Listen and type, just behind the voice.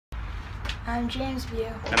I'm James View.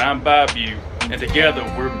 And I'm Bob View. And together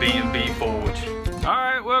we're B&B Forge.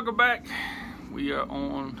 Alright, welcome back. We are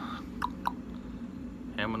on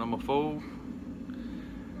hammer number 4.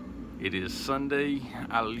 It is Sunday.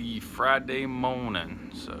 I leave Friday morning.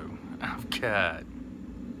 So I've got,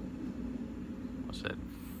 what's that,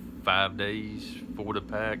 5 days, 4 to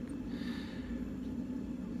pack.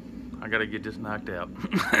 I gotta get this knocked out.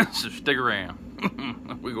 So stick around.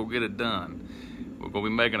 We're gonna get it done. We're gonna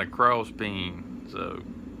be making a cross peen, so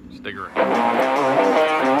stick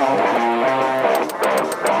around.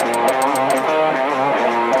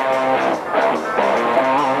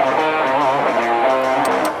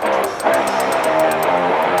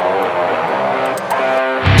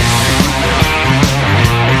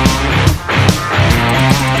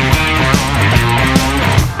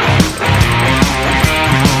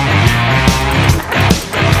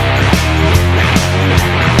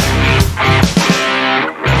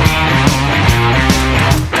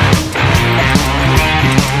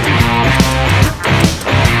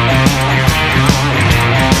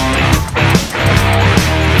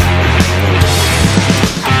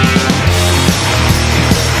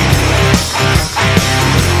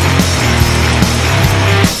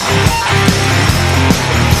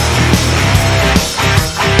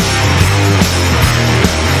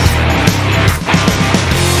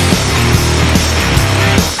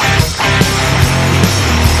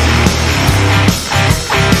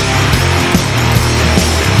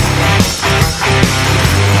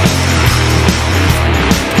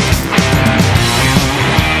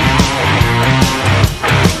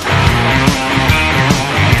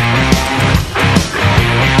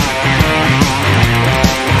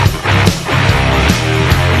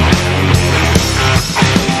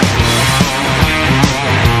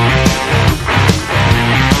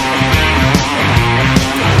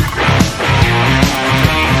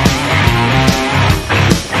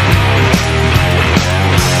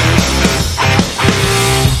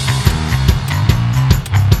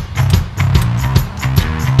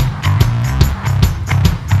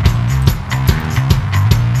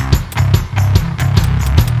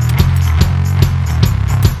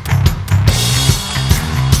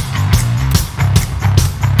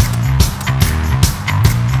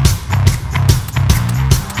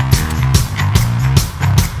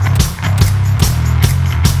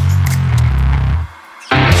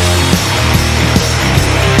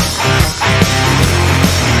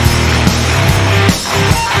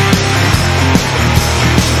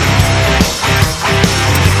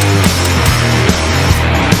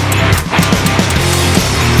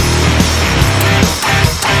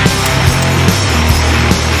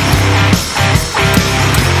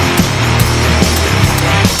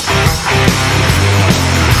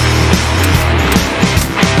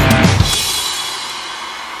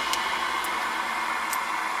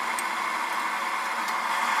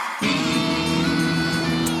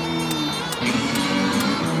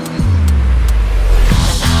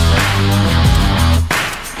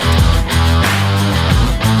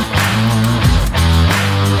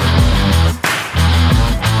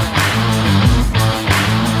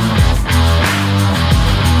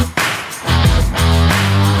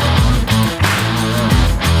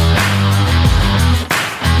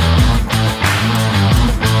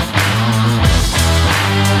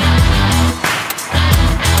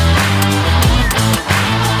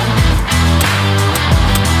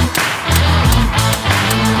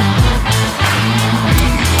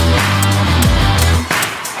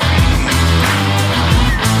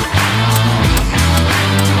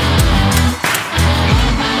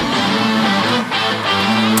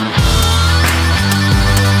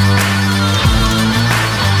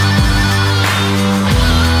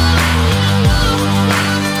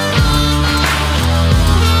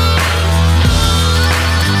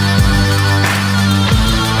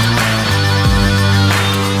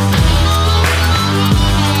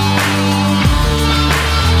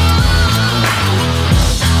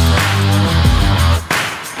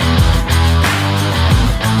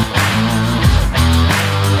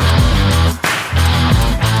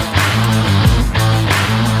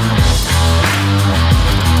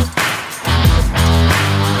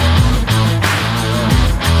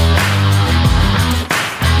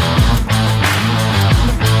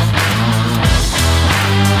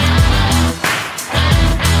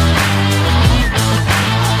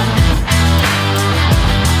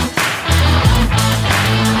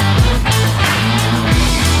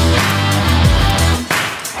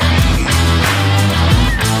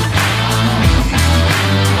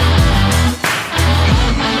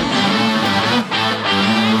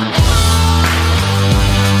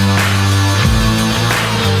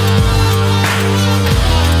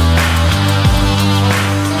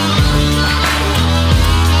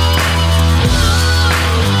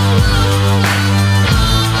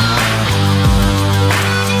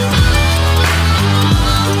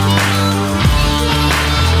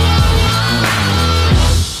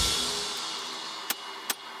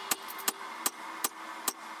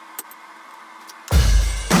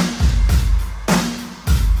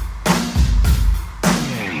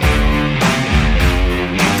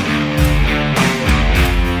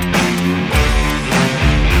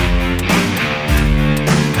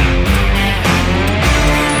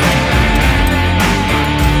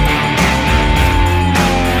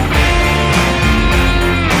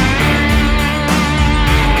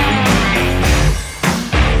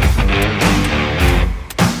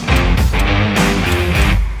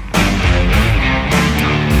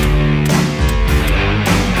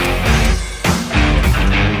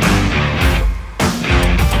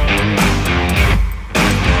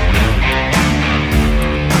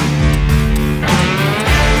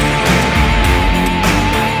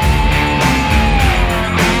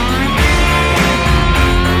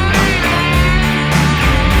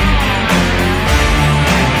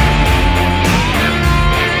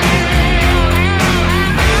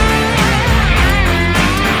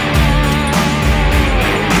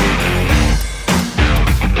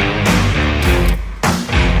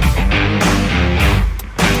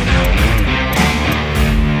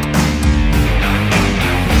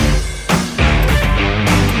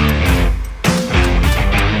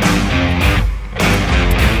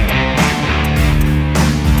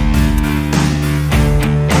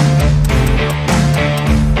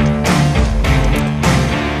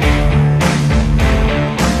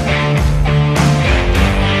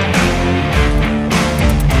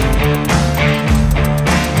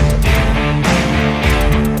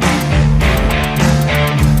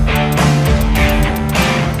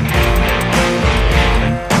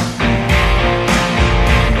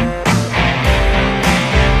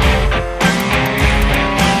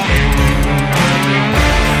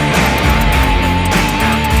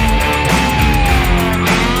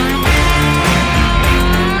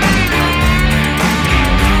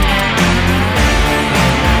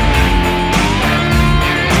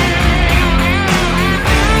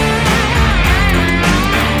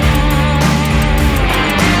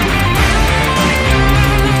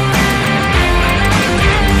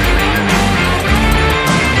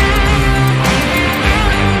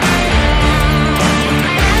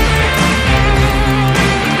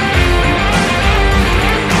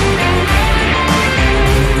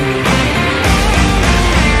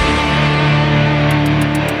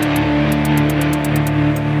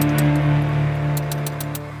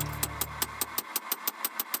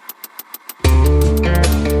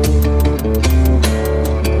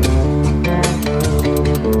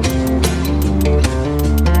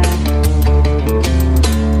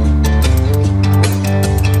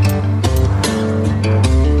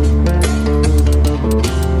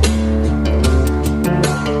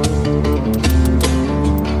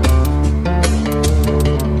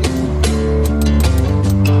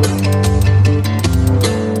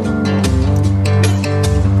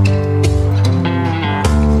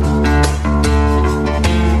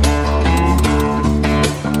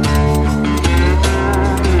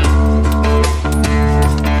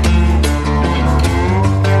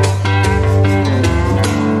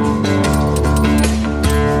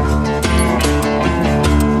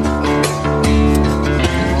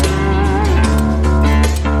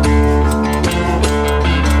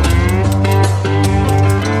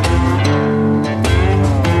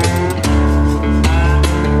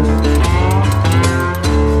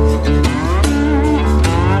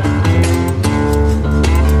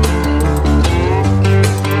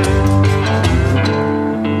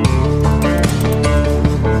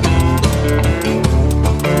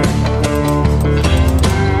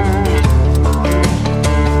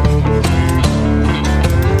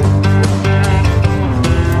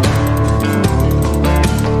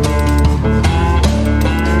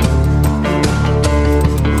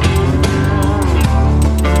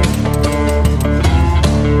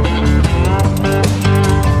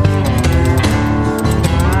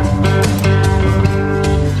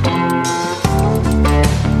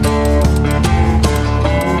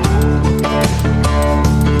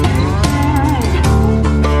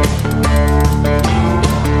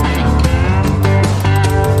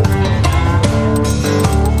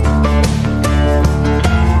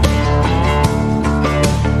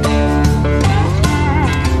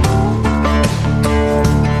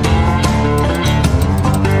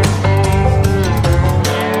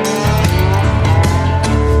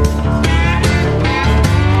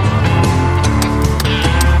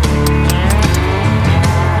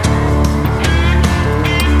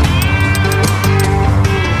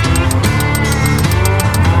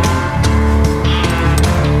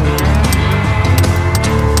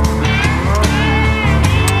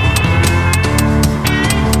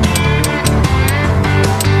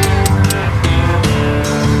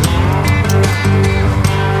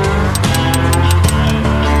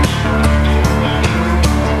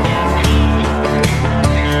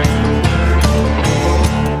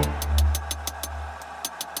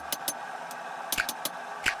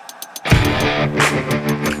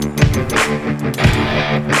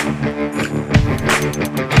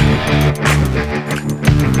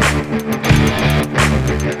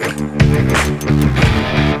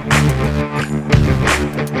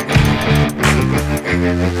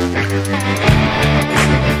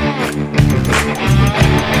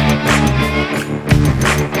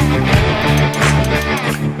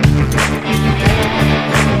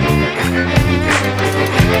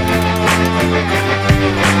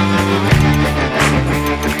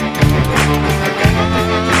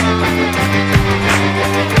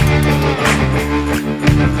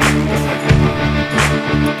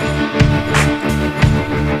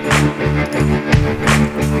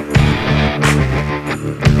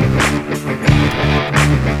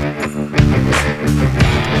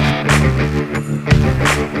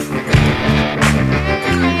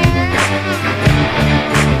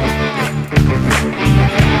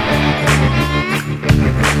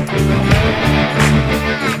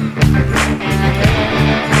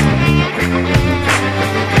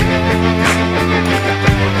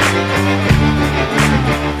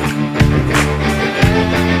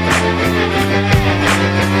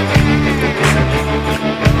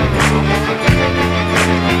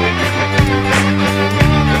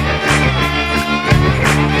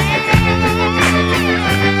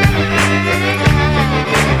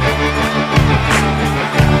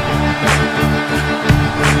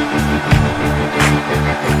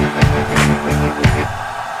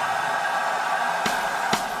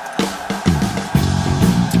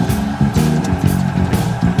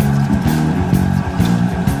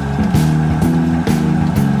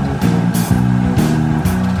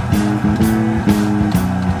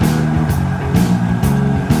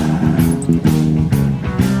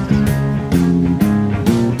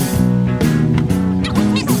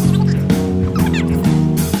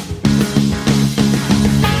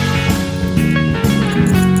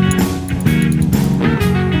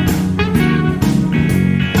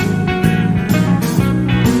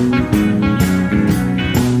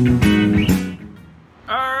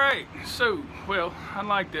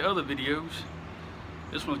 unlike the other videos,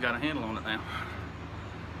 this one's got a handle on it now.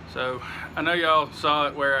 So I know y'all saw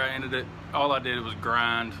it where I ended it. All I did was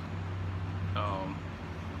grind.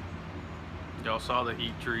 Y'all saw the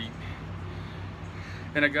heat treat,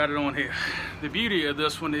 and I got it on here. The beauty of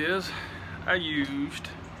this one is I used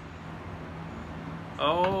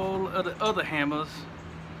all of the other hammers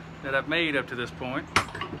that I've made up to this point,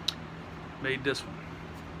 made this one.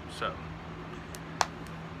 So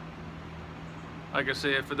like I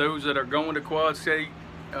said, for those that are going to quad skate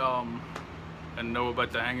and know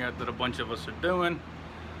about the hangout that a bunch of us are doing,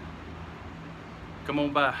 come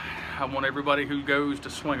on by. I want everybody who goes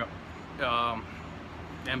to swing up.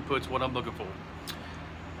 Input's what I'm looking for.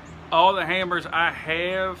 All the hammers I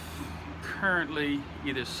have currently,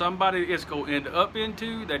 either somebody it's going to end up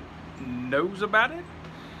into that knows about it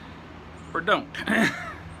or don't.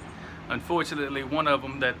 Unfortunately, one of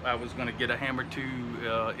them that I was going to get a hammer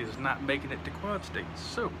to is not making it to quad states,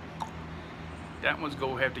 so that one's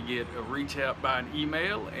going to have to get a reach out by an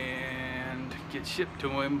email and get shipped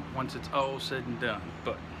to him once it's all said and done.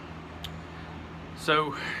 But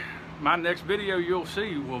so my next video you'll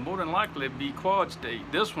see will more than likely be quad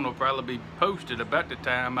state. This one will probably be posted about the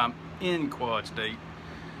time I'm in quad state,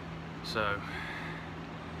 so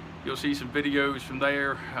you'll see some videos from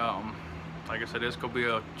there. Like I said, it's gonna be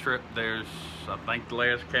a trip. There's, I think the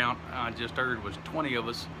last count I just heard was 20 of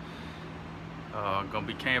us gonna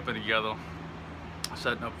be camping together,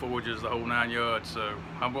 setting up forges, the whole 9 yards. So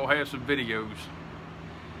I'm gonna have some videos.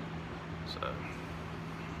 So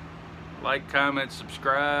like, comment,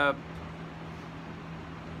 subscribe.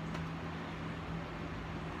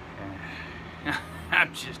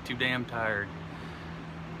 I'm just too damn tired.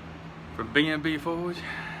 From B&B Forge,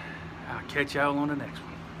 I'll catch y'all on the next one.